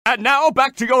And now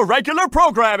back to your regular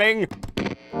programming. You've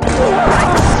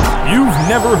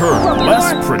never heard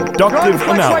less productive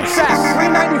analysis.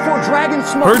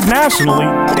 Heard nationally,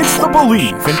 it's the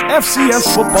Believe in FCS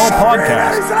Football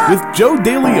podcast with Joe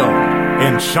DeLeon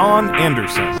and Sean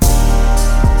Anderson.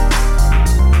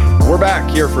 We're back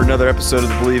here for another episode of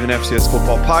the Believe in FCS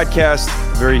Football podcast.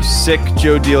 A very sick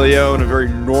Joe DeLeon, a very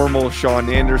normal Sean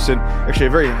Anderson. Actually, a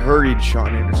very hurried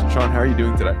Sean Anderson. Sean, how are you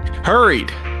doing today?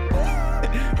 Hurried.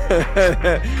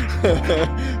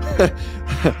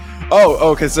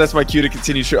 Okay, so that's my cue to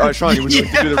continue. Sean, would you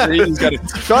like to do the read?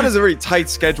 Sean has a very tight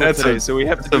schedule today, so we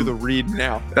have to do the read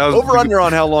now. Over-under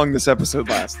on how long this episode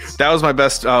lasts. That was my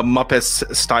best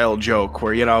Muppets-style joke,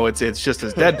 where, it's just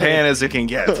as deadpan as it can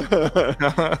get.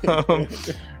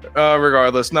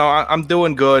 Regardless, no, I'm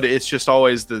doing good. It's just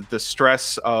always the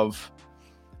stress of,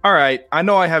 all right, I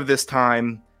know I have this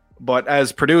time, but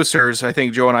as producers, I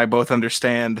think Joe and I both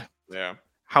understand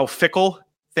how fickle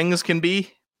things can be,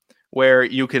 where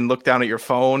you can look down at your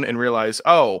phone and realize,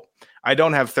 oh, I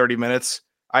don't have 30 minutes.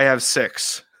 I have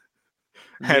 6.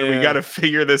 And we got to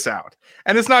figure this out.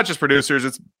 And it's not just producers.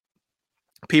 It's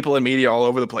people in media all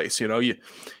over the place. You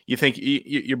think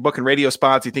you're booking radio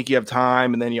spots. You think you have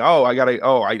time. And then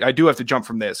I do have to jump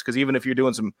from this. Because even if you're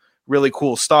doing some really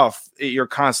cool stuff, you're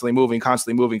constantly moving.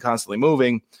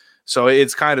 So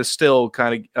it's still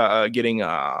getting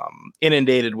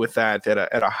inundated with that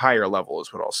at a higher level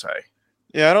is what I'll say.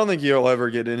 Yeah, I don't think you'll ever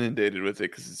get inundated with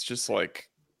it because it's just like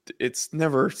it's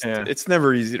never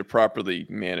easy to properly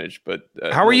manage. But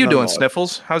how are you doing,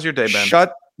 Sniffles? How's your day been?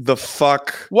 Shut the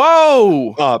fuck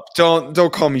Whoa up!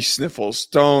 Don't call me Sniffles.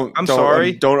 I'm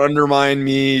sorry. Don't undermine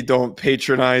me. Don't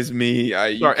patronize me.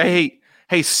 Sorry.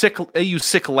 Hey, sick! Hey, you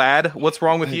sick lad! What's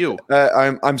wrong with you?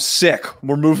 I'm sick.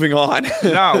 We're moving on.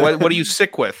 No, what are you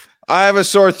sick with? I have a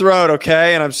sore throat.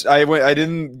 Okay, and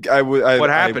what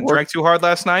happened? Drank too hard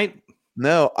last night?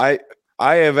 No, I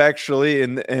have actually,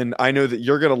 and I know that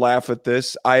you're going to laugh at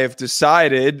this. I have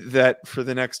decided that for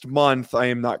the next month, I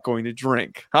am not going to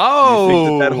drink. Oh, you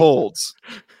think that holds?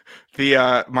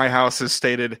 My house has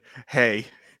stated, hey,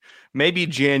 maybe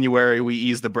January we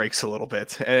ease the brakes a little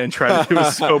bit and try to do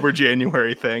a sober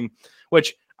January thing,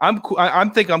 which I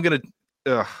think I'm going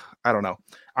to, I don't know.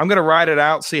 I'm going to ride it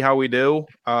out, see how we do.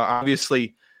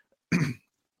 Obviously,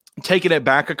 taking it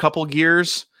back a couple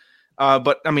gears.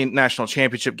 But I mean, national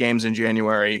championship games in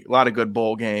January, a lot of good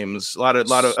bowl games, a lot of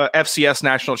FCS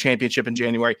national championship in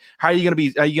January. How are you going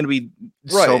to be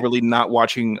soberly not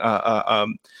watching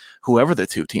whoever the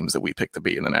two teams that we picked to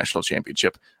be in the national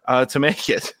championship to make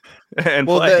it? And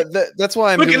that's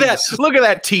why I'm look at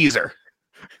that teaser.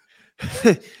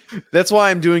 That's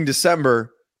why I'm doing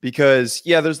December, because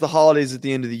there's the holidays at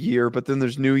the end of the year, but then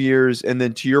there's New Year's, and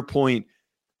then to your point.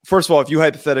 First of all, if you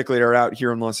hypothetically are out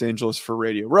here in Los Angeles for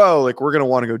Radio Row, like we're going to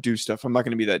want to go do stuff. I'm not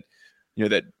going to be that,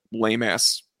 that lame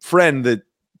ass friend that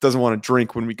doesn't want to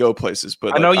drink when we go places.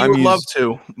 But I know you would love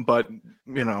to, but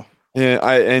Yeah,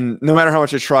 and no matter how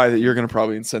much I try, that you're going to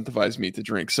probably incentivize me to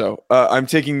drink. So I'm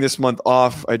taking this month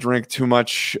off. I drank too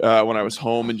much when I was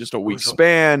home in just a week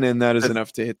span, and that is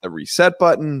enough to hit the reset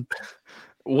button.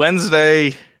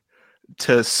 Wednesday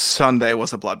to Sunday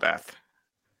was a bloodbath.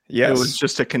 Yes. It was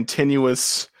just a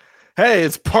continuous, hey,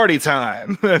 it's party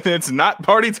time. It's not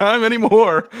party time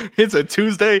anymore. It's a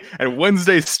Tuesday, and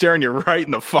Wednesday's staring you right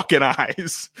in the fucking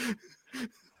eyes.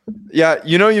 Yeah,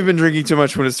 you've been drinking too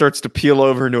much when it starts to peel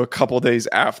over into a couple days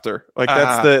after. Like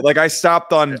that's I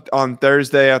stopped on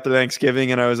Thursday after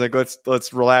Thanksgiving, and I was like,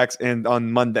 let's relax. And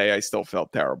on Monday, I still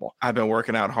felt terrible. I've been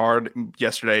working out hard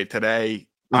yesterday, today.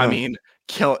 I mean,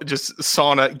 just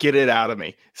sauna, get it out of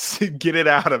me. Get it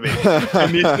out of me.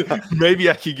 Maybe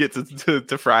I could get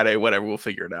to Friday, whatever. We'll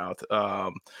figure it out.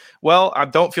 Well, I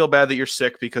don't feel bad that you're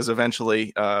sick, because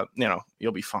eventually,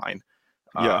 you'll be fine.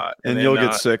 And then you'll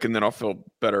get sick, and then I'll feel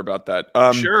better about that.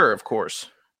 Sure, of course.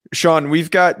 Sean,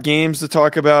 we've got games to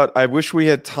talk about. I wish we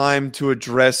had time to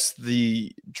address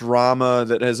the drama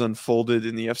that has unfolded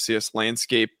in the FCS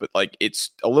landscape, but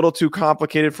it's a little too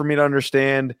complicated for me to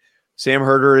understand. Sam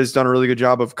Herder has done a really good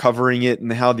job of covering it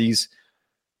and how these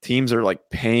teams are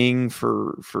paying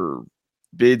for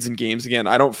bids and games again.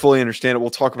 I don't fully understand it.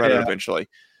 We'll talk about it eventually.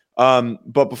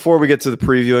 But before we get to the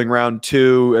previewing round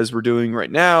 2, as we're doing right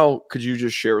now, could you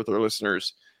just share with our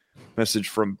listeners a message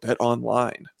from Bet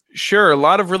Online? Sure. A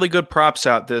lot of really good props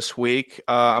out this week.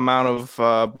 Amount of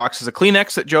boxes of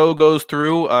Kleenex that Joe goes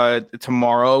through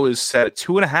tomorrow is set at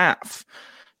 2.5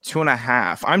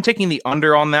 2.5. I'm taking the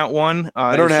under on that one.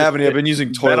 I don't have any. I've been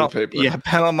using toilet paper. Yeah,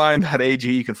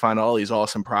 betonline.ag. You can find all these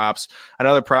awesome props.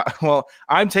 Well,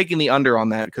 I'm taking the under on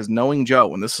that because knowing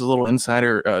Joe, and this is a little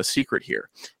insider secret here.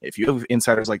 If you have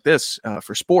insiders like this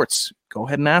for sports, go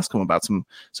ahead and ask him about some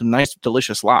nice,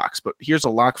 delicious locks. But here's a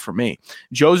lock for me.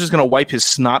 Joe's just going to wipe his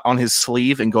snot on his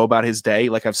sleeve and go about his day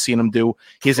like I've seen him do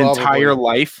his entire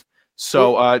life.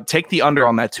 So take the under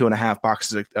on that 2.5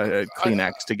 boxes of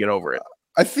Kleenex to get over it.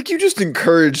 I think you just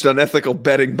encouraged unethical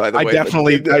betting. By the way, I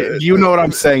definitely. You know what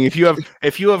I'm saying. If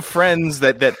you have friends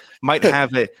that might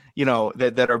have it,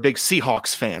 that are a big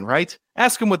Seahawks fan, right?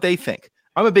 Ask them what they think.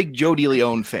 I'm a big Joe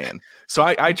DeLeon fan, so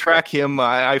I track him.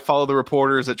 I follow the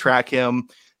reporters that track him.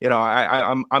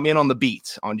 I'm in on the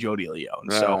beat on Joe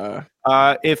DeLeon. So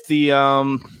if the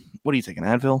what are you taking,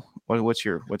 Advil? What's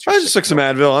your? I just took some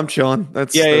Advil. I'm chilling.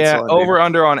 That's Over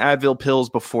under on Advil pills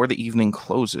before the evening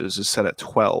closes is set at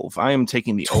 12. I am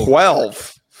taking the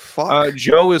 12. Fuck.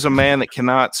 Joe is a man that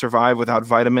cannot survive without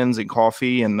vitamins and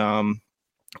coffee, and I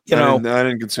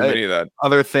didn't consume any of that.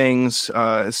 Other things.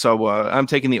 So I'm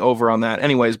taking the over on that.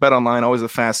 Anyways, BetOnline, always the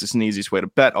fastest and easiest way to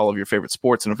bet all of your favorite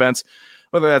sports and events,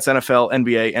 whether that's NFL,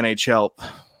 NBA, NHL.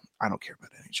 I don't care about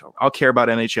NHL. I'll care about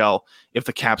NHL if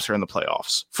the Caps are in the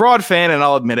playoffs. Fraud fan, and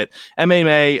I'll admit it.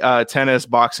 MMA, tennis,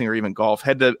 boxing, or even golf.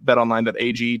 Head to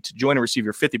betonline.ag to join and receive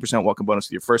your 50% welcome bonus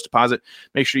with your first deposit.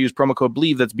 Make sure you use promo code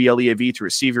BLEAV, that's BLEAV, to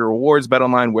receive your rewards.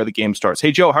 BetOnline, where the game starts.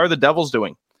 Hey, Joe, how are the Devils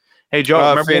doing? Hey,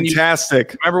 Joe,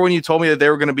 fantastic. Remember when you told me that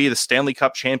they were going to be the Stanley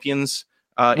Cup champions?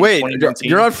 Wait,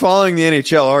 you're not following the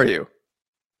NHL, are you?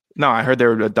 No, I heard they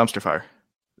were a dumpster fire.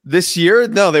 This year?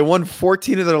 No, they won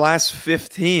 14 of their last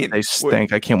 15. They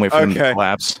stink. I can't wait for them to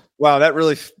collapse. Wow, that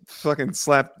really fucking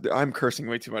slapped. I'm cursing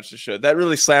way too much to show. That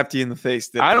really slapped you in the face.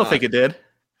 I don't think it did.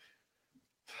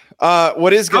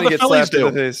 What is going to get slapped in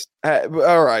the face?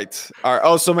 All right.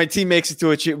 Oh, so my team makes it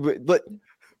to a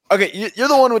okay, you're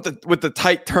the one with the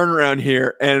tight turnaround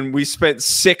here, and we spent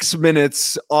 6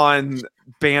 minutes on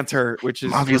banter, which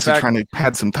is I'm obviously trying to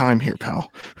pad some time here,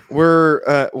 pal.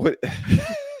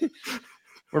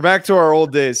 We're back to our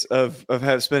old days of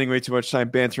spending way too much time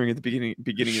bantering at the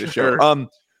beginning of the show.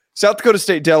 South Dakota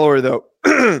State, Delaware, though,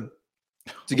 to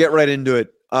get right into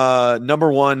it, number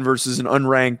 1 versus an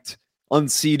unranked,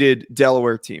 unseeded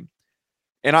Delaware team.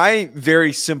 And I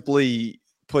very simply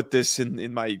put this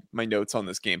in my notes on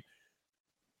this game.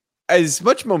 As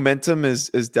much momentum as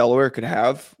Delaware could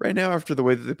have right now after the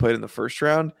way that they played in the first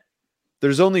round,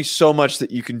 there's only so much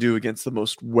that you can do against the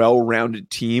most well-rounded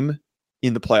team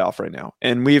in the playoff right now.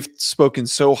 And we've spoken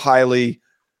so highly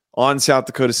on South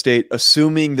Dakota State,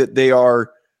 assuming that they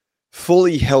are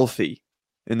fully healthy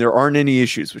and there aren't any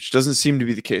issues, which doesn't seem to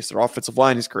be the case. Their offensive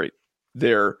line is great.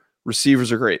 Their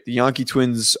receivers are great. The Yankee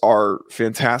twins are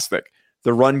fantastic.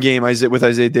 The run game with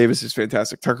Isaiah Davis is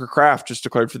fantastic. Tucker Kraft just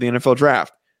declared for the NFL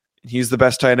draft. He's the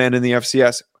best tight end in the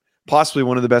FCS, possibly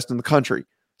one of the best in the country.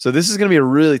 So this is going to be a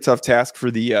really tough task for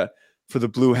the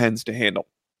Blue Hens to handle.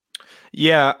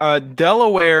 Yeah,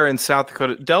 Delaware and South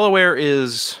Dakota. Delaware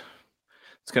is,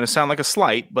 it's going to sound like a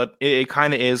slight, but it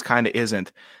kind of is, kind of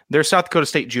isn't. They're South Dakota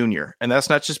State Junior, and that's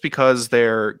not just because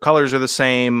their colors are the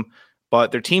same,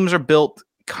 but their teams are built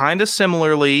kind of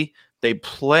similarly. They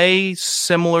play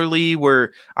similarly,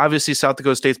 where obviously South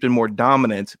Dakota State's been more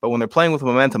dominant, but when they're playing with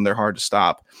momentum, they're hard to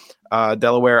stop.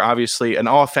 Delaware, obviously, an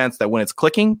offense that when it's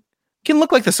clicking, can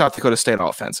look like the South Dakota State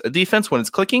offense. A defense, when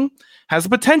it's clicking, has the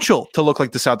potential to look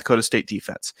like the South Dakota State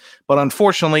defense. But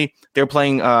unfortunately, they're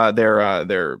playing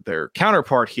their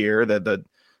counterpart here,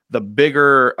 the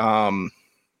bigger.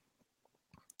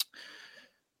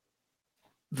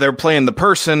 They're playing the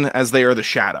person as they are the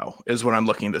shadow, is what I'm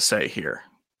looking to say here.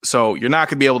 So you're not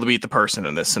going to be able to beat the person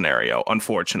in this scenario,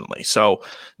 unfortunately. So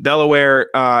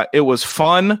Delaware, it was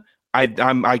fun.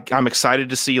 I'm excited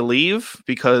to see you leave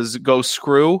because go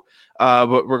screw.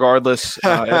 But regardless,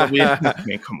 it'll be, I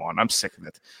mean, come on, I'm sick of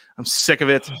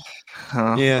it.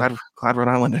 Yeah, glad Rhode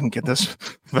Island didn't get this.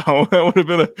 No, that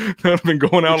would have been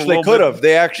going out. They could have.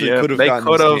 They actually could have. They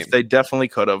could have. They definitely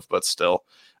could have. But still,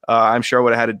 I'm sure it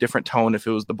would have had a different tone if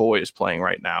it was the boys playing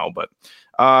right now. But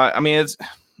I mean,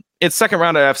 it's second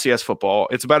round of FCS football.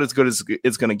 It's about as good as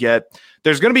it's going to get.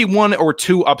 There's going to be 1 or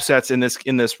 2 upsets in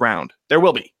this round. There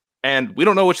will be, and we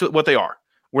don't know what they are.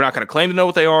 We're not going to claim to know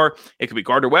what they are. It could be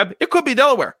Gardner-Webb. It could be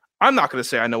Delaware. I'm not going to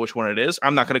say I know which one it is.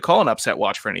 I'm not going to call an upset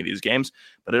watch for any of these games,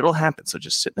 but it'll happen. So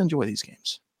just sit and enjoy these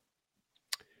games.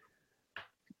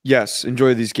 Yes,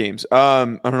 enjoy these games. I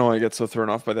don't know why I got so thrown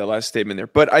off by that last statement there,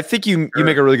 but I think you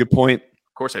make a really good point.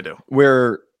 Of course I do.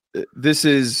 Where this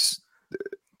is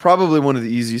probably one of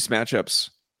the easiest matchups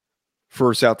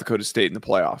for South Dakota State in the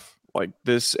playoff, Like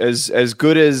this, as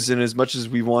good as and as much as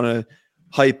we want to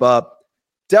hype up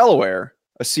Delaware,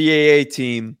 a CAA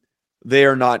team, they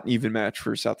are not even match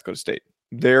for South Dakota State.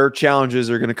 Their challenges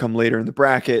are going to come later in the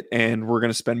bracket, and we're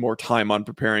going to spend more time on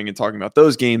preparing and talking about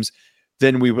those games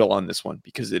than we will on this one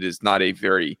because it is not a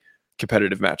very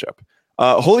competitive matchup.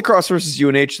 Holy Cross versus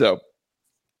UNH, though,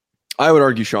 I would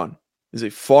argue, Sean, is a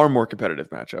far more competitive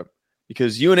matchup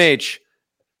because UNH,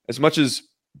 as much as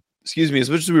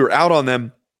we were out on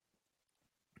them,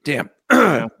 damn,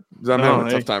 I'm having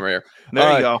a tough time right here.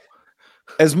 There you go.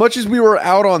 As much as we were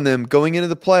out on them going into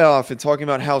the playoff and talking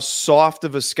about how soft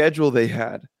of a schedule they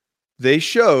had, they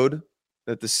showed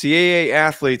that the CAA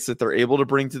athletes that they're able to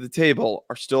bring to the table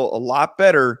are still a lot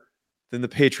better than the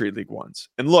Patriot League ones.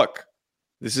 And look,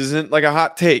 this isn't like a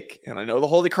hot take. And I know the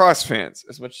Holy Cross fans,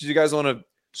 as much as you guys want to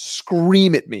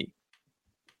scream at me,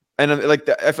 and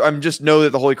I'm just know that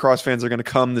the Holy Cross fans are going to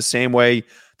come the same way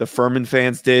the Furman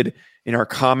fans did in our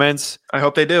comments. I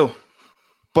hope they do.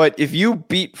 But if you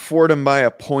beat Fordham by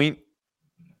a point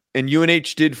and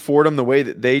UNH did Fordham the way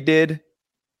that they did,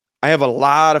 I have a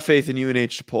lot of faith in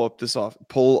UNH to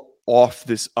pull off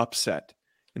this upset.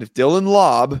 And if Dylan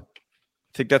Lobb, I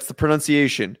think that's the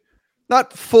pronunciation,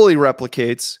 not fully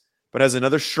replicates, but has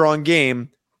another strong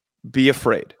game, be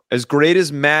afraid. As great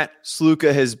as Matt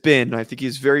Sluka has been, I think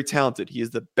he's very talented. He is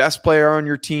the best player on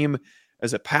your team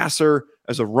as a passer,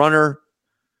 as a runner.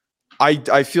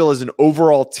 I feel as an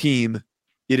overall team,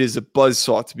 it is a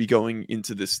buzzsaw to be going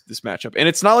into this matchup. And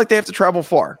it's not like they have to travel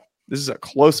far. This is a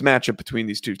close matchup between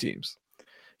these two teams.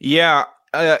 Yeah,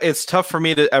 it's tough for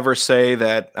me to ever say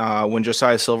that when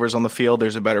Josiah Silver's on the field,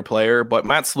 there's a better player. But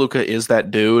Matt Sluka is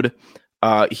that dude.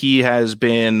 He has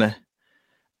been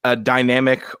a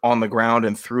dynamic on the ground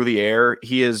and through the air.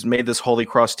 He has made this Holy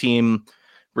Cross team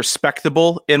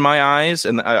respectable in my eyes.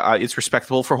 And it's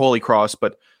respectable for Holy Cross,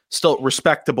 but still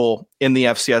respectable in the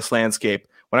FCS landscape.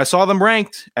 When I saw them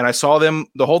ranked and I saw them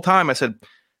the whole time, I said,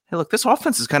 hey, look, this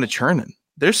offense is kind of churning.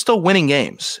 They're still winning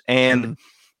games. And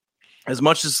as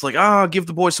much as like, give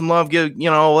the boys some love,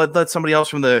 let somebody else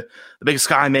from the big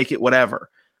sky make it, whatever.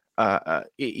 I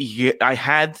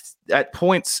had at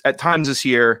times this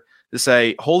year to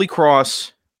say, Holy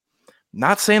Cross,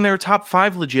 not saying they're top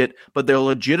 5 legit, but they're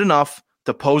legit enough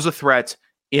to pose a threat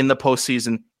in the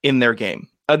postseason in their game.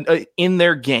 All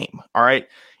right.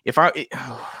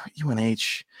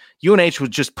 UNH was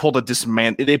just pulled a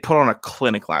dismantle. They put on a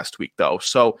clinic last week, though.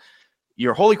 So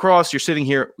you're Holy Cross. You're sitting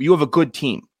here. You have a good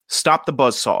team. Stop the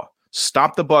buzzsaw.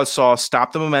 Stop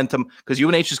the momentum because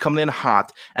UNH is coming in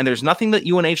hot, and there's nothing that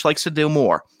UNH likes to do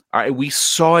more. All right, we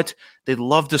saw it. They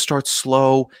love to start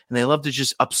slow, and they love to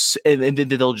just upset, and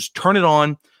they'll just turn it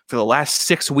on for the last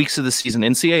 6 weeks of the season.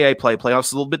 In CAA playoffs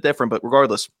is a little bit different, but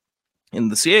regardless, in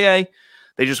the CAA,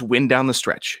 they just win down the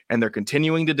stretch, and they're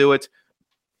continuing to do it.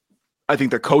 I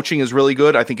think their coaching is really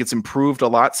good. I think it's improved a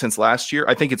lot since last year.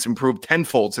 I think it's improved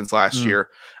tenfold since last year,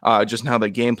 just how they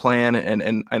game plan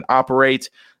and operate.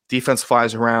 Defense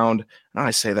flies around. And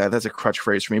I say that's a crutch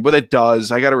phrase for me, but it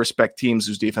does. I got to respect teams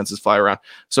whose defenses fly around.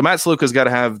 So Matt Sluka's got to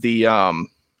have the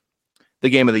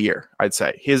game of the year, I'd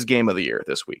say. His game of the year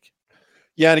this week.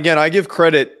 Yeah, and again, I give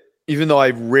credit, even though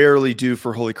I rarely do,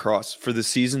 for Holy Cross for the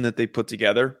season that they put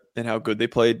together and how good they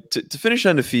played. To finish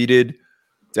undefeated,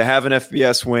 to have an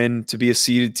FBS win, to be a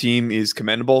seeded team is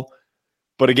commendable.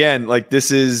 But again, like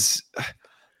it's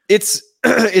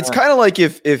kind of like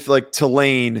if like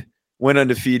Tulane went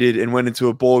undefeated and went into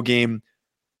a bowl game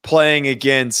playing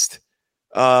against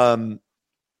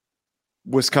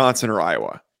Wisconsin or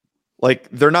Iowa. Like,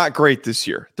 they're not great this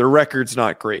year. Their record's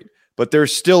not great, but there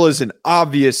still is an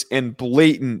obvious and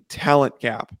blatant talent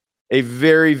gap, a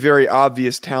very, very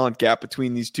obvious talent gap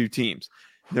between these two teams.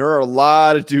 There are a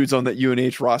lot of dudes on that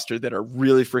UNH roster that are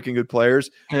really freaking good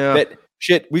players. Yeah.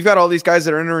 We've got all these guys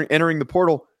that are entering the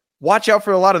portal. Watch out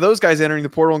for a lot of those guys entering the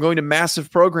portal and going to massive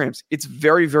programs. It's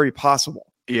very, very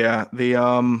possible. Yeah.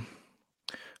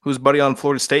 Who's buddy on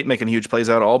Florida State making huge plays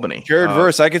out of Albany? Jared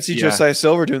Verse. I could see Josiah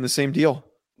Silver doing the same deal.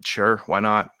 Sure. Why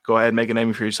not? Go ahead, make a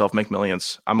name for yourself, make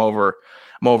millions. I'm over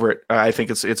it. I think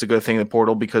it's a good thing in the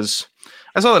portal because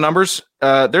I saw the numbers.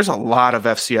 There's a lot of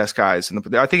FCS guys.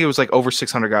 I think it was like over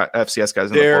 600 FCS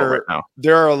guys in the portal right now.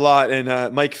 There are a lot.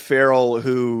 And Mike Farrell,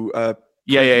 who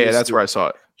yeah, that's where I saw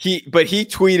it. He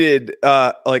tweeted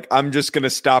like, I'm just gonna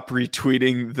stop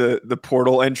retweeting the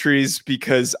portal entries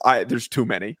because there's too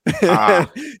many.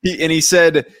 He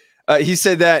said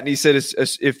that, and he said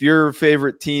if your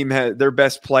favorite team had their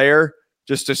best player,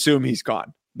 just assume he's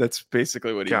gone. That's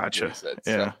basically what he said.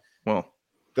 Yeah, so, well,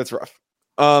 that's rough.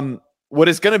 What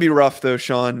is going to be rough though,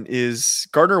 Sean, is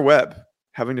Gardner Webb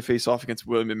having to face off against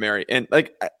William and Mary, and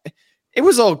like it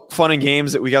was all fun and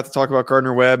games that we got to talk about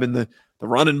Gardner Webb and the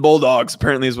Running Bulldogs,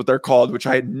 apparently is what they're called, which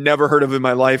I had never heard of in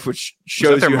my life, which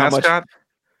shows you how mascot? Much.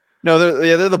 No,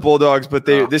 they're the Bulldogs, but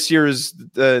this year is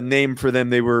the name for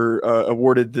them. They were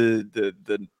awarded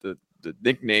the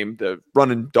nickname, the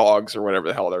Running Dogs, or whatever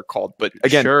the hell they're called. But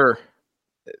again,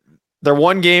 their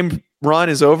one game run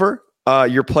is over.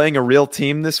 You're playing a real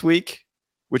team this week,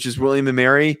 which is William &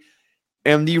 Mary,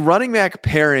 and the running back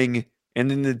pairing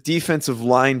and then the defensive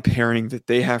line pairing that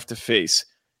they have to face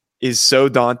is so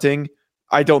daunting.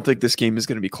 I don't think this game is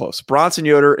going to be close. Bronson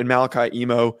Yoder and Malachi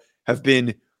Emo have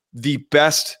been the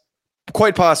best,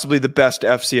 quite possibly the best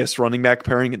FCS running back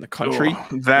pairing in the country.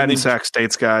 And Sac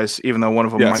State's guys, even though one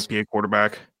of them might be a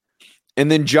quarterback. And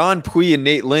then John Pui and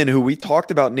Nate Lynn, who we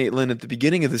talked about Nate Lynn at the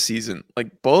beginning of the season, like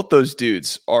both those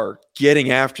dudes are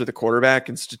getting after the quarterback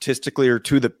and statistically are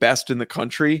two of the best in the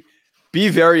country. Be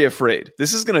very afraid.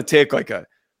 This is going to take like a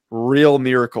real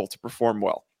miracle to perform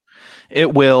well.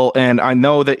 It will, and I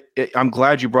know that I'm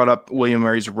glad you brought up William &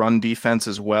 Mary's run defense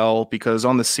as well, because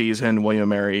on the season, William &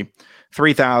 Mary,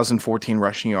 3,014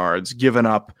 rushing yards, given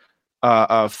up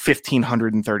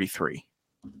 1,533.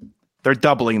 They're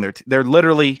doubling they're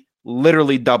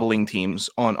literally doubling teams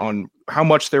on how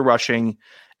much they're rushing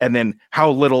and then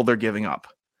how little they're giving up.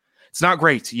 It's not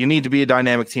great. You need to be a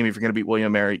dynamic team if you're going to beat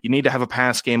William & Mary. You need to have a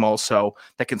pass game also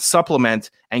that can supplement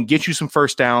and get you some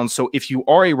first downs. So if you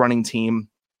are a running team,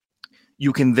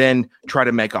 you can then try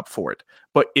to make up for it.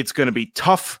 But it's going to be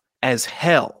tough as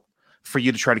hell for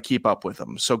you to try to keep up with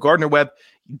them. So Gardner Webb,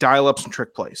 dial up some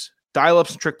trick plays. Dial up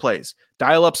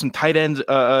some tight end,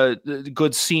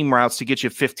 good seam routes to get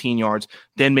you 15 yards.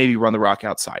 Then maybe run the rock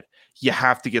outside. You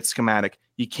have to get schematic.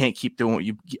 You can't keep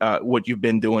doing what you've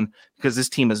been doing, because this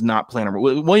team is not playing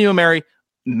around. William & Mary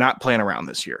not playing around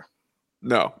this year.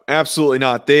 No, absolutely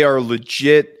not. They are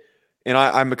legit. And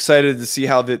I'm excited to see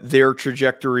how their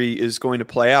trajectory is going to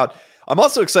play out. I'm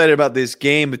also excited about this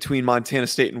game between Montana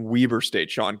State and Weber State,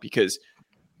 Sean, because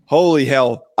holy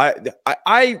hell,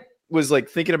 I was like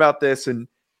thinking about this, and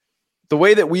the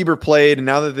way that Weber played, and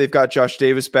now that they've got Josh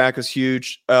Davis back, is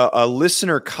huge. A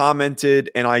listener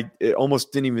commented, and I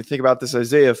almost didn't even think about this.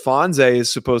 Isaiah Fonze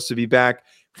is supposed to be back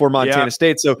for Montana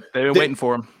State, so they've been waiting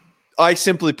for him. I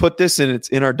simply put this, and it's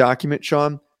in our document,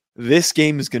 Sean. This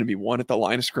game is going to be won at the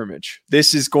line of scrimmage.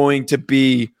 This is going to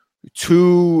be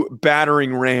two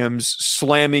battering rams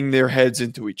slamming their heads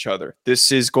into each other.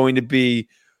 This is going to be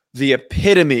the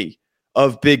epitome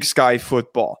of Big Sky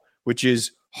football, which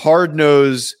is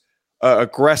hard-nosed,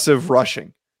 aggressive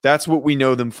rushing. That's what we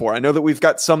know them for. I know that we've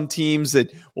got some teams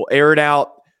that will air it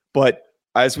out, but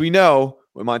as we know,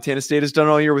 what Montana State has done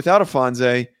all year without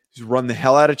Afonso is run the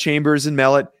hell out of Chambers and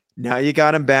Mellett. Now you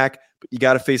got him back, but you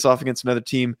got to face off against another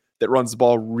team that runs the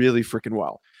ball really freaking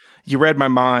well. You read my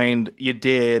mind. You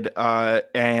did.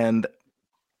 And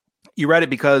you read it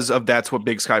because of that's what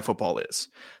Big Sky football is.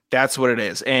 That's what it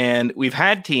is. And we've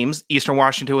had teams, Eastern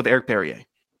Washington with Eric Barrier.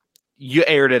 You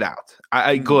aired it out.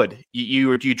 Good.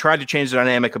 You tried to change the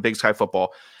dynamic of Big Sky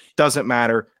football. Doesn't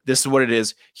matter. This is what it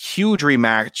is. Huge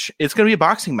rematch. It's going to be a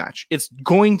boxing match. It's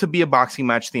going to be a boxing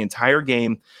match the entire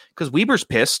game because Weber's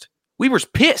pissed. Weber's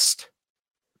pissed.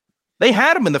 They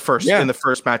had him in the first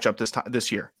matchup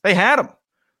this year. They had him.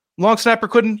 Long snapper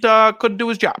couldn't do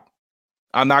his job.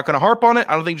 I'm not going to harp on it.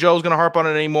 I don't think Joe's going to harp on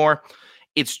it anymore.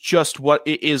 It's just what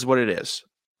it is. What it is.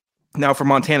 Now for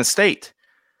Montana State,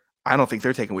 I don't think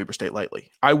they're taking Weber State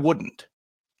lightly. I wouldn't.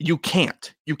 You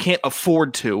can't. You can't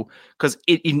afford to, because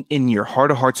in your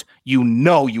heart of hearts, you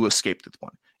know you escaped with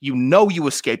one. You know you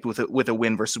escaped with a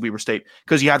win versus Weber State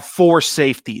because you had 4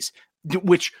 safeties,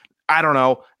 which I don't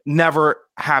know, never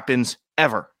happens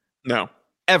ever. No.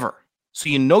 Ever. So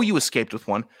you know you escaped with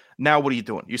one. Now what are you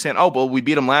doing? You're saying, oh, well, we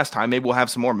beat them last time. Maybe we'll have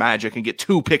some more magic and get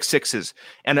 2 pick sixes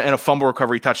and a fumble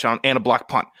recovery touchdown and a block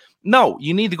punt. No,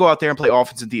 you need to go out there and play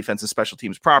offense and defense and special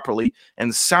teams properly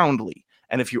and soundly.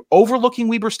 And if you're overlooking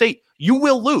Weber State, you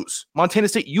will lose. Montana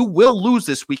State, you will lose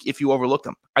this week if you overlook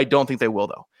them. I don't think they will,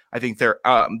 though. I think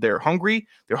they're hungry.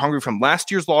 They're hungry from last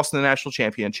year's loss in the national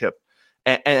championship,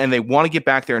 and they want to get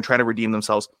back there and try to redeem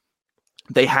themselves.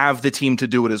 They have the team to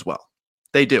do it as well.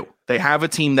 They do. They have a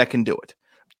team that can do it.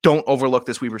 Don't overlook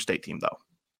this Weber State team, though.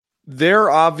 They're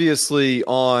obviously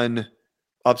on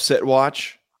upset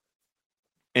watch.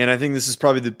 And I think this is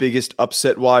probably the biggest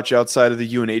upset watch outside of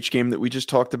the UNH game that we just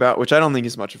talked about, which I don't think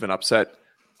is much of an upset,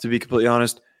 to be completely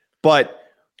honest. But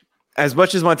as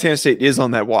much as Montana State is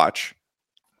on that watch,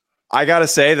 I got to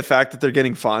say the fact that they're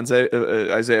getting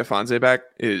Isaiah Fonse back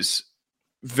is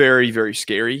very, very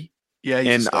scary. Yeah,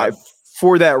 and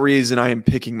for that reason, I am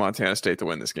picking Montana State to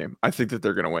win this game. I think that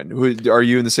they're going to win. Are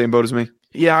you in the same boat as me?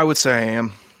 Yeah, I would say I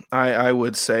am. I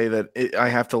would say that I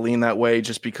have to lean that way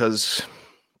just because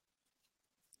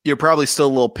you're probably still a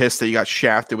little pissed that you got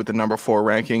shafted with the number 4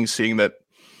 rankings, seeing that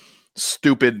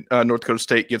stupid North Dakota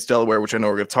State gets Delaware, which I know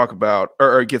we're going to talk about,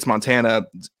 or gets Montana.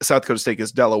 South Dakota State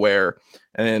gets Delaware,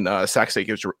 and then Sac State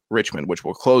gets Richmond, which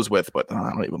we'll close with, but I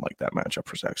don't even like that matchup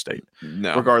for Sac State.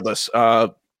 No. Regardless,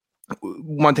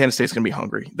 Montana State's going to be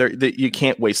hungry. You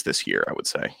can't waste this year, I would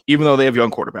say. Even though they have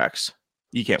young quarterbacks,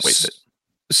 you can't waste it.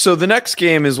 So the next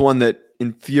game is one that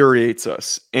infuriates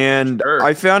us. And Sure.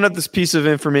 I found out this piece of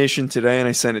information today, and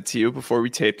I sent it to you before we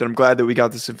taped. And I'm glad that we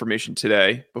got this information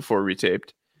today before we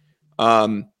taped.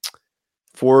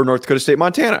 For North Dakota State,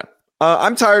 Montana.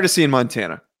 I'm tired of seeing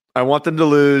Montana. I want them to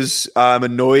lose. I'm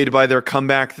annoyed by their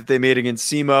comeback that they made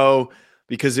against SEMO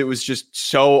because it was just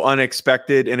so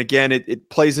unexpected. And again, it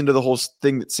plays into the whole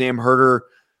thing that Sam Herder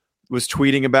was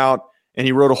tweeting about, and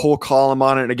he wrote a whole column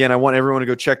on it. And again, I want everyone to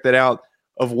go check that out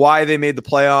of why they made the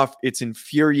playoff. It's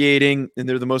infuriating, and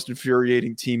they're the most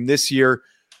infuriating team this year.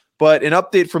 But an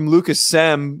update from Lucas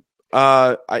Sem,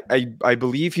 I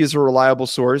believe he is a reliable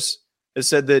source, has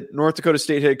said that North Dakota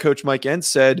State head coach Mike Entz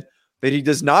said that he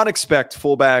does not expect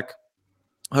fullback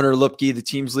Hunter Lupke, the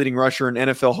team's leading rusher and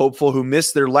NFL hopeful who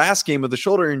missed their last game of the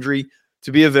shoulder injury,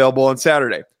 to be available on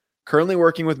Saturday. Currently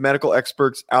working with medical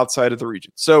experts outside of the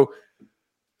region. So,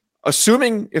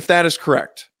 assuming if that is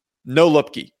correct, no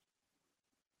Lupke.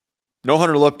 No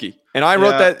Hunter Lupke. And I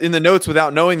wrote that in the notes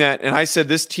without knowing that. And I said,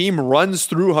 this team runs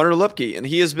through Hunter Lupke. And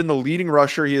he has been the leading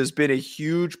rusher. He has been a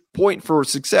huge point for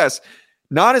success.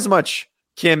 Not as much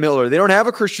Cam Miller. They don't have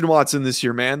a Christian Watson this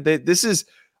year, man. This is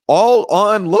all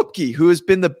on Lupke, who has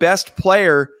been the best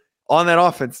player on that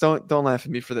offense. Don't laugh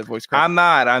at me for that voice crack. I'm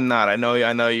not. I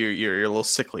know you're a little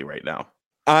sickly right now.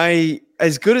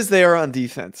 As good as they are on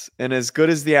defense and as good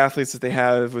as the athletes that they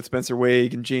have with Spencer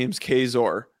Wade and James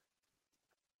Kazor,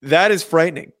 that is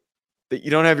frightening that you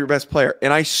don't have your best player.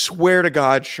 And I swear to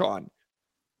God, Sean,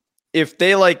 if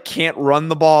they can't run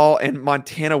the ball and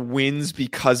Montana wins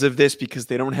because of this, because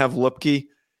they don't have Lupke,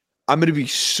 I'm going to be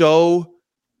so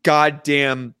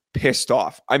goddamn pissed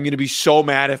off. I'm going to be so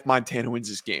mad if Montana wins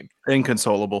this game.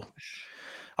 Inconsolable.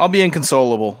 I'll be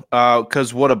inconsolable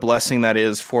because what a blessing that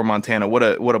is for Montana. What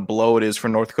a blow it is for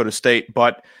North Dakota State.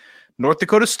 But North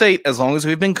Dakota State, as long as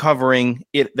we've been covering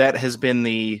it, that has been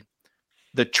the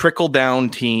trickle-down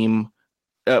team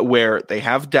where they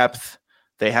have depth,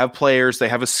 they have players, they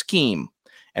have a scheme.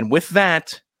 And with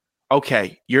that,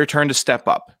 okay, your turn to step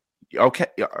up. Okay,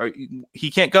 he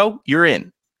can't go, you're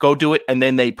in. Go do it. And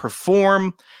then they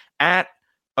perform at,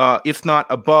 if not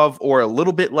above or a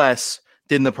little bit less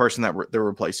than the person that they're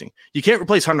replacing. You can't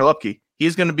replace Hunter Lupke.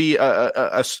 He's going to be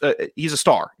he's a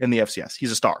star in the FCS.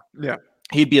 He's a star. Yeah.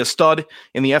 He'd be a stud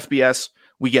in the FBS.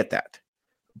 We get that.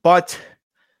 But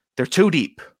they're too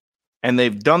deep, and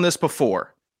they've done this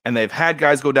before, and they've had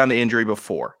guys go down to injury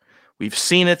before. We've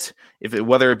seen it.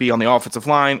 Whether it be on the offensive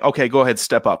line, okay, go ahead,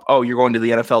 step up. Oh, you're going to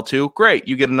the NFL too? Great.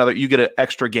 You get an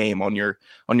extra game on your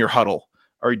Huddle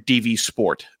or DV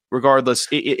Sport. Regardless,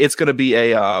 it's going to be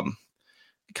a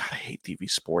God, I hate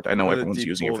DV Sport. I know everyone's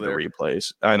using it for the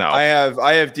replays. I know. I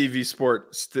have DV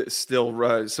Sport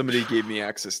still. Somebody gave me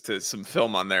access to some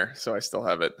film on there, so I still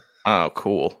have it. Oh,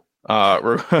 cool.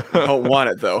 Don't want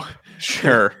it though.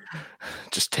 Sure.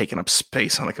 Just taking up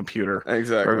space on the computer.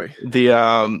 Exactly.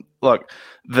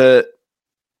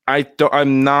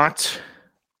 I'm not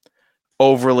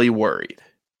overly worried.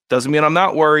 Doesn't mean I'm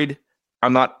not worried.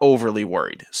 I'm not overly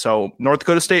worried. So North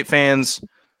Dakota State fans,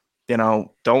 don't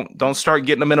start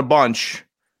getting them in a bunch.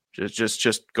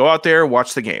 Just go out there,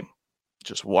 watch the game.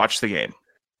 Just watch the game.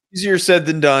 Easier said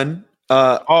than done.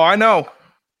 I know.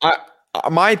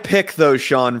 My pick though,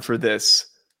 Sean, for this,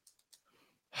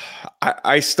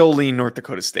 I still lean North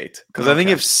Dakota State because I think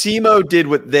if SEMO did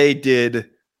what they did,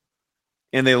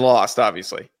 and they lost,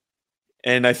 obviously,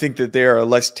 and I think that they are a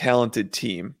less talented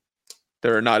team,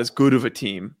 they're not as good of a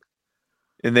team,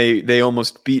 and they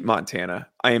almost beat Montana.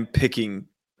 I am picking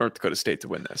North Dakota State to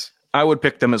win this. I would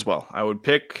pick them as well. I would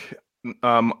pick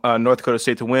North Dakota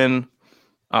State to win.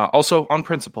 Also, on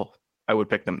principle, I would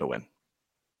pick them to win.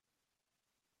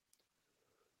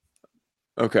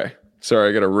 Okay. Sorry,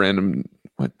 I got a random.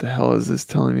 What the hell is this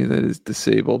telling me that is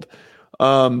disabled?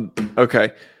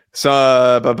 Okay.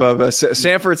 So,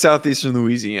 Sanford, Southeastern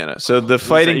Louisiana. So the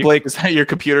Fighting Blake. Is that your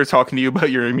computer talking to you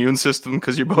about your immune system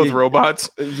because you're both robots?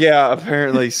 Yeah,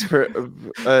 apparently.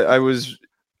 I was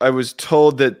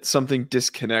told that something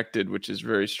disconnected, which is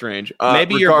very strange.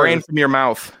 Maybe your brain from your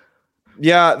mouth.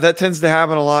 Yeah, that tends to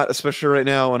happen a lot, especially right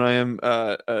now when I am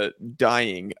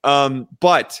dying.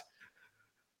 But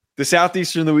the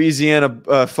Southeastern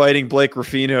Louisiana Fighting Blake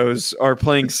Ruffinos are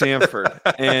playing Samford.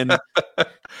 And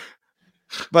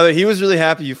by the way, he was really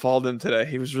happy you followed him today.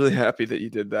 He was really happy that you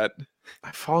did that.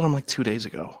 I followed him like 2 days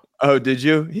ago. Oh, did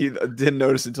you? He didn't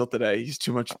notice until today. He's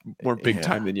too much more big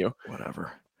time than you.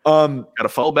 Whatever. Got a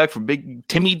follow back from Big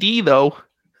Timmy D though.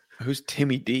 Who's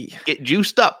Timmy D? Get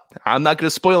juiced up. I'm not gonna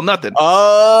spoil nothing.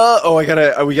 We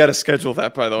gotta schedule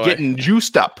that, by the way. Getting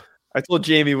juiced up. I told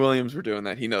Jamie Williams we're doing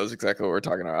that. He knows exactly what we're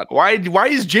talking about. Why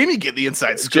is Jamie get the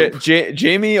inside scoop?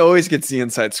 Jamie always gets the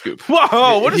inside scoop.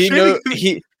 Whoa! What is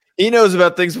Jamie? He knows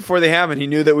about things before they happen. He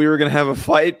knew that we were going to have a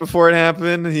fight before it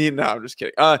happened. No, I'm just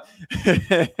kidding.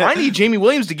 I need Jamie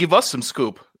Williams to give us some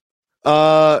scoop. He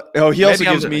also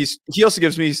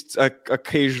gives me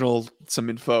occasional some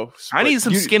info. I need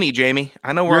some skinny Jamie.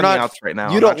 I know we're on the outs right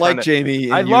now. You don't like Jamie.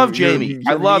 I love Jamie.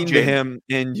 I love Jamie. Him,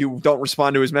 and you don't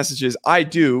respond to his messages. I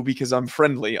do because I'm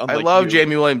friendly. I love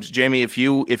Jamie Williams. Jamie, if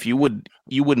you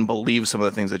wouldn't believe some of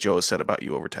the things that Joe has said about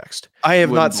you over text. I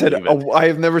have not said. I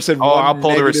have never said. I'll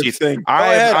pull the receipts. Thing.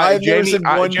 Jamie,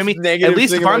 at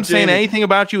least if I'm saying anything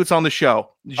about you, it's on the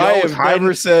show. Joe I have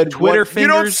never said Twitter fingers. You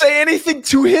don't say anything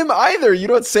to him either. You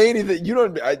don't say anything. You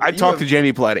don't. I talked to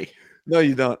Jamie plenty. No,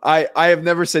 you don't. I have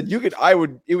never said you could.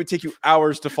 It would take you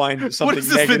hours to find something. What is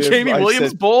this? Negative The Jamie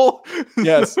Williams Bowl?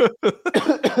 Yes.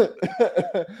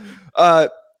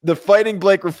 The Fighting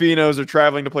Blake Ruffinos are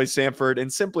traveling to play Samford,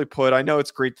 and simply put, I know it's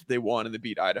great that they won and they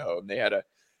beat Idaho, and they had a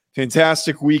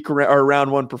fantastic week or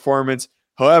round one performance.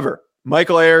 However,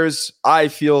 Michael Ayers, I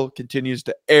feel, continues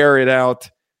to air it out.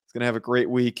 He's going to have a great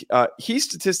week. He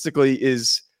statistically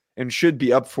is and should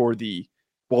be up for the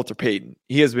Walter Payton.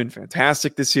 He has been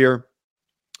fantastic this year.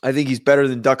 I think he's better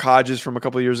than Duck Hodges from a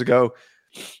couple of years ago.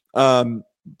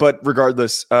 But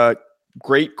regardless,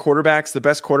 great quarterbacks. The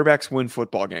best quarterbacks win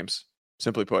football games,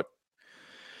 simply put.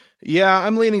 Yeah,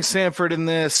 I'm leaning Samford in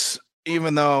this,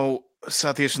 even though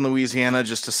Southeastern Louisiana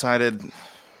just decided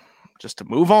just to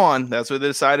move on. That's what they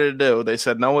decided to do. They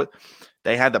said, no,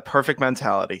 they had the perfect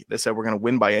mentality. They said, we're going to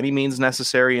win by any means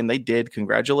necessary, and they did.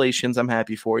 Congratulations. I'm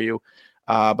happy for you.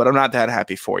 But I'm not that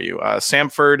happy for you.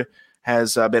 Samford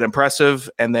has been impressive,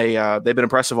 and they've been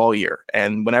impressive all year.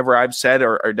 And whenever I've said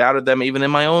or doubted them, even in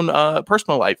my own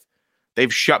personal life,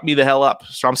 they've shut me the hell up.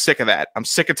 So I'm sick of that. I'm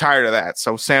sick and tired of that.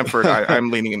 So Samford, I'm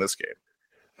leaning in this game.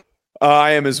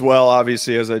 I am as well,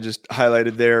 obviously, as I just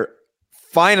highlighted there.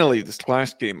 Finally, this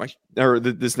last game,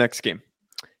 this next game,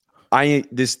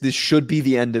 this should be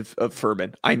the end of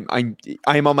Furman. I'm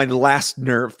on my last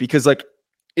nerve because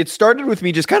it started with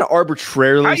me just kind of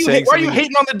arbitrarily saying. Why are you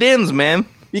hating on the Dins, man?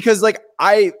 Because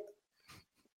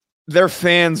their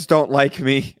fans don't like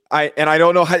me. I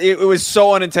don't know how it was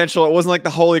so unintentional. It wasn't like the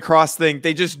Holy Cross thing.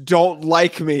 They just don't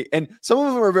like me, and some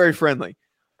of them are very friendly,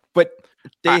 but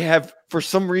they have for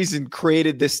some reason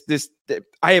created this.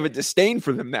 I have a disdain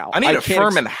for them now. I need a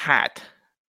Furman hat.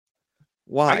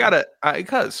 Why?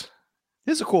 Because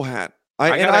it's a cool hat.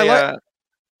 I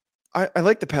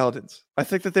like the Paladins. I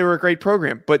think that they were a great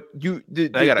program, but they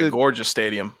got a gorgeous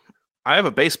stadium. I have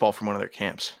a baseball from one of their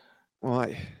camps.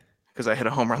 Why? Because I hit a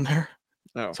home run there.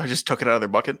 Oh. So I just took it out of their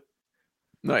bucket.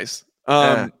 Nice.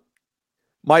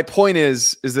 My point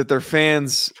is that their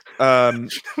fans.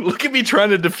 Look at me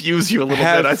trying to diffuse you a little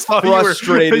bit. I saw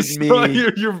frustrated me.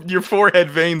 Your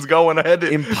forehead veins going. I had to.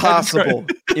 Impossible.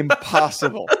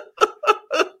 Impossible.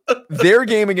 Their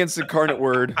game against Incarnate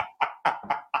Word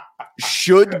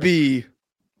should be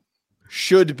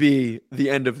the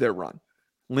end of their run.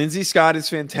 Lindsey Scott is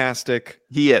fantastic.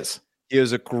 He is. He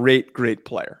is a great, great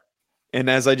player. And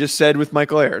as I just said with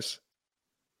Michael Ayers,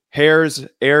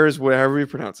 whatever you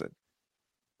pronounce it.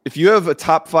 If you have a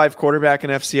top 5 quarterback in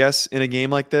FCS in a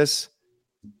game like this,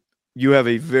 you have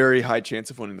a very high chance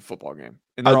of winning the football game.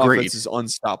 And their offense is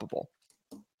unstoppable.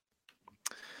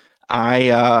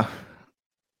 It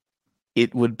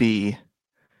would be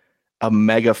a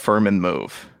mega Furman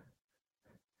move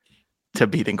to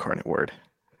beat Incarnate Word.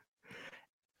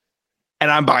 And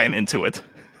I'm buying into it.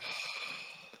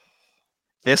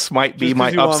 This might be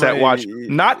my upset watch.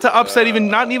 Not to upset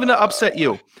not even to upset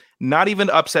you. Not even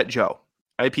to upset Joe.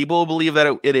 People believe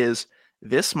that it is.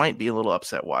 This might be a little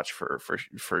upset watch for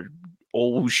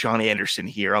old Sean Anderson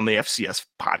here on the FCS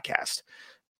podcast.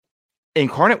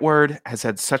 Incarnate Word has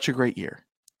had such a great year.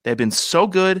 They've been so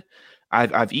good.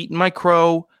 I've eaten my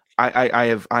crow. I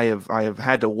have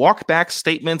had to walk back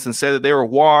statements and say that they were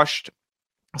washed.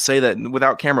 Say that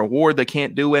without Cameron Ward they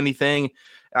can't do anything.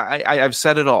 I've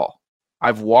said it all.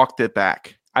 I've walked it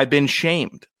back. I've been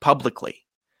shamed publicly.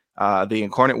 The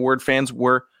Incarnate Word fans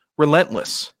were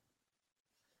relentless.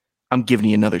 I'm giving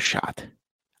you another shot.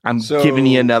 I'm giving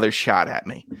you another shot at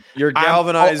me. You're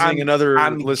galvanizing another.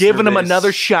 I'm giving him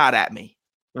another shot at me.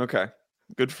 Okay,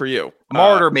 good for you.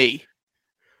 Martyr me.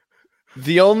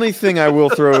 The only thing I will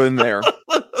throw in there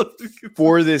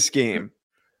for this game,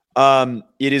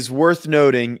 it is worth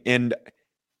noting, and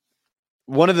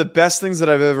one of the best things that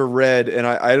I've ever read, and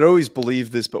I'd always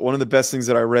believed this, but one of the best things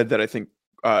that I read that I think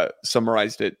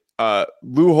summarized it,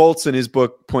 Lou Holtz in his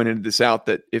book pointed this out,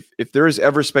 that if there is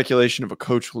ever speculation of a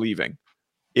coach leaving,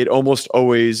 it almost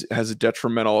always has a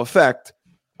detrimental effect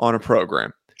on a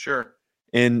program. Sure.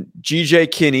 And G.J.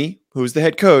 Kinney, who is the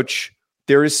head coach,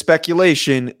 there is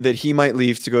speculation that he might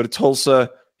leave to go to Tulsa.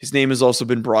 His name has also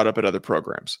been brought up at other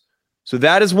programs. So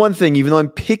that is one thing, even though I'm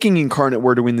picking Incarnate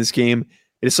Word to win this game,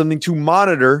 it is something to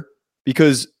monitor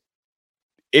because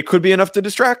it could be enough to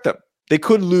distract them. They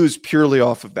could lose purely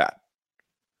off of that.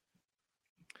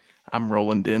 I'm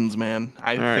rolling dins, man.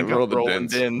 I think I'm rolling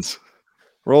dins.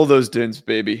 Roll those dins,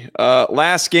 baby.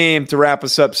 Last game to wrap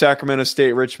us up, Sacramento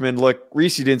State, Richmond. Look,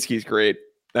 Reese Udinsky's great.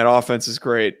 That offense is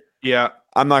great. Yeah.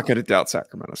 I'm not going to doubt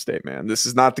Sacramento State, man. This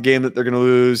is not the game that they're going to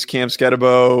lose. Cam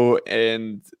Sketabo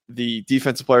and the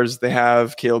defensive players that they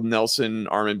have, Caleb Nelson,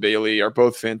 Armin Bailey, are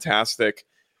both fantastic.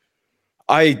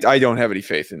 I don't have any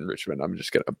faith in Richmond. I'm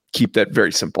just going to keep that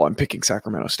very simple. I'm picking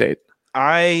Sacramento State.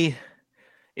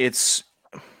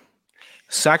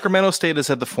 Sacramento State has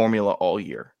had the formula all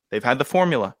year. They've had the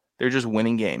formula. They're just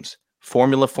winning games.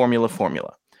 Formula.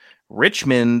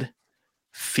 Richmond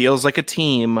feels like a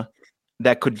team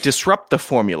that could disrupt the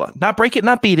formula. Not break it,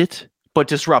 not beat it, but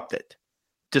disrupt it.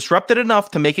 Disrupt it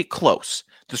enough to make it close.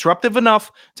 Disruptive enough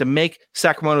to make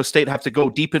Sacramento State have to go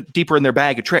deeper in their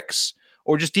bag of tricks,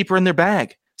 or just deeper in their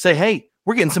bag. Say, hey,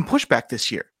 we're getting some pushback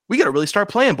this year. We got to really start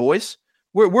playing, boys.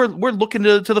 We're looking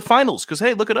to the finals because,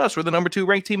 hey, look at us. We're the number 2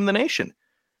 ranked team in the nation.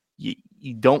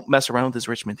 You don't mess around with this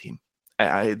Richmond team.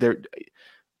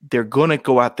 They're going to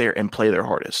go out there and play their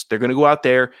hardest. They're going to go out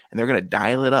there and they're going to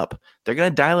dial it up. They're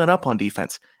going to dial it up on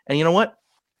defense. And you know what?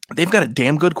 They've got a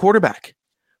damn good quarterback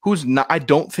who's not, I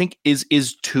don't think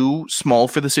is too small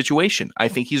for the situation. I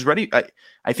think he's ready.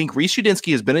 I think Reese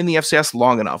Udinsky has been in the FCS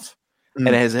long enough and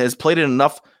has played in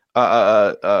enough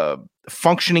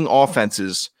functioning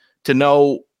offenses to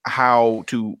know how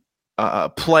to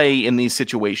play in these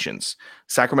situations.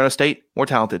 Sacramento State, more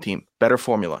talented team, better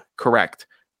formula, correct.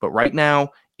 But right now,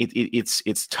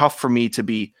 it's tough for me to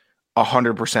be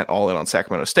 100% all in on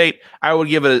Sacramento State. I would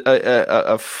give it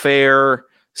a fair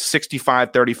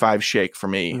 65-35 shake for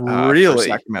me. Really? For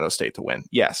Sacramento State to win.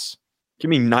 Yes. Give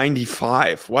me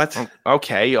 95. What?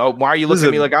 Okay. Why are you looking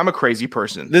at me like I'm a crazy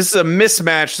person? This is a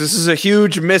mismatch. This is a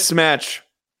huge mismatch.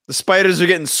 The Spiders are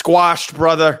getting squashed,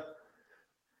 brother.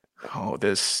 Oh,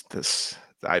 this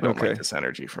I don't like this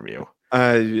energy from you.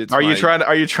 Are you trying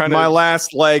to my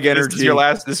last leg energy?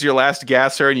 This is your last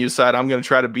gasser, and you decide I'm going to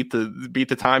try to beat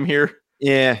the time here.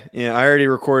 Yeah. I already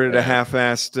recorded a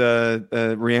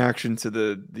half-assed reaction to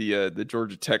the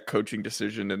Georgia Tech coaching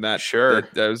decision, and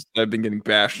I've been getting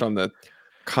bashed on the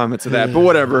comments of that, but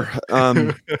whatever.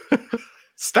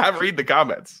 Stop reading the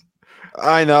comments.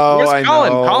 I know. Where's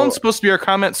Colin? Colin's supposed to be our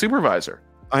comment supervisor.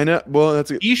 I know. Well,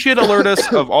 he should alert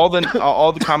us of all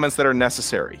the comments that are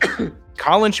necessary.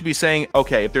 Colin should be saying,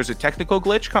 okay, if there's a technical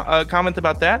glitch comment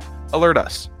about that, alert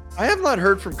us. I have not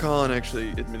heard from Colin, actually,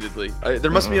 admittedly.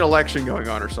 There must be an election going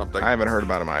on or something. I haven't heard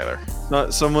about him either.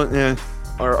 Not someone,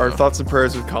 our thoughts and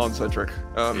prayers with Colin Centric.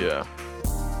 Yeah.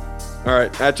 All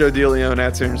right, at Joe DeLeon,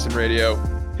 at Sanderson Radio.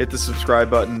 Hit the subscribe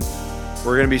button.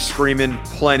 We're going to be screaming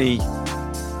plenty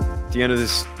at the end of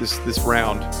this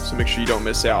round, so make sure you don't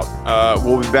miss out.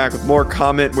 We'll be back with more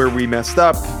comment where we messed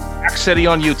up. Axe City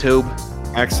on YouTube.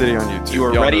 Axe City on YouTube. You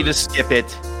are ready to skip it.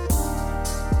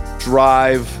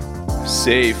 Drive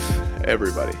safe,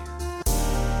 everybody.